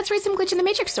Let's read some Glitch in the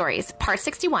Matrix stories. Part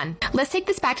 61. Let's take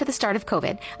this back to the start of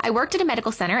COVID. I worked at a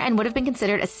medical center and would have been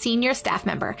considered a senior staff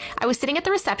member. I was sitting at the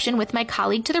reception with my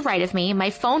colleague to the right of me. My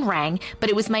phone rang,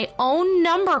 but it was my own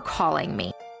number calling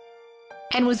me,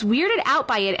 and was weirded out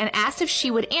by it and asked if she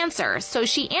would answer. So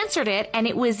she answered it, and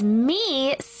it was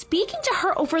me speaking to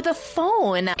her over the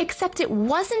phone. Except it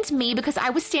wasn't me because I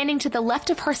was standing to the left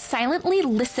of her silently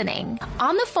listening.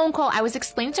 On the phone call, I was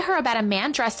explaining to her about a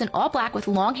man dressed in all black with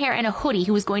long hair and a hoodie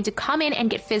who was going to come in and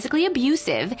get physically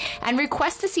abusive and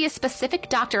request to see a specific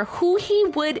doctor who he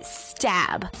would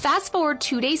stab. Fast forward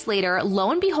 2 days later,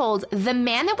 lo and behold, the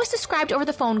man that was described over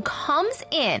the phone comes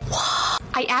in.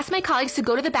 I asked my colleagues to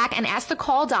go to the back and ask the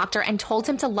call doctor and told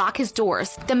him to lock his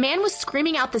doors. The man was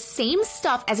screaming out the same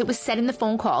stuff as it was said in the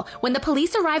phone call. When the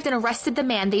police arrived and arrested the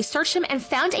man, they searched him and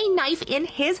found a knife in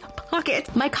his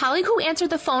pocket. My colleague who answered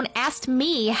the phone asked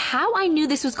me how I knew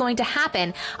this was going to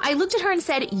happen. I looked at her and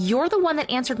said, "You're the one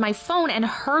that answered my phone and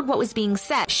heard what was being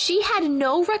said." She had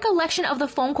no recollection of the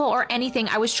phone call or anything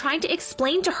I was trying to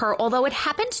explain to her, although it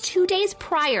happened 2 days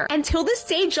prior. Until this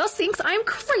day, just thinks I'm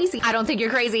crazy. I don't think you're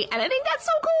crazy, and I think that's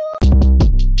so cool.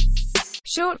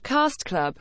 Short Cast Club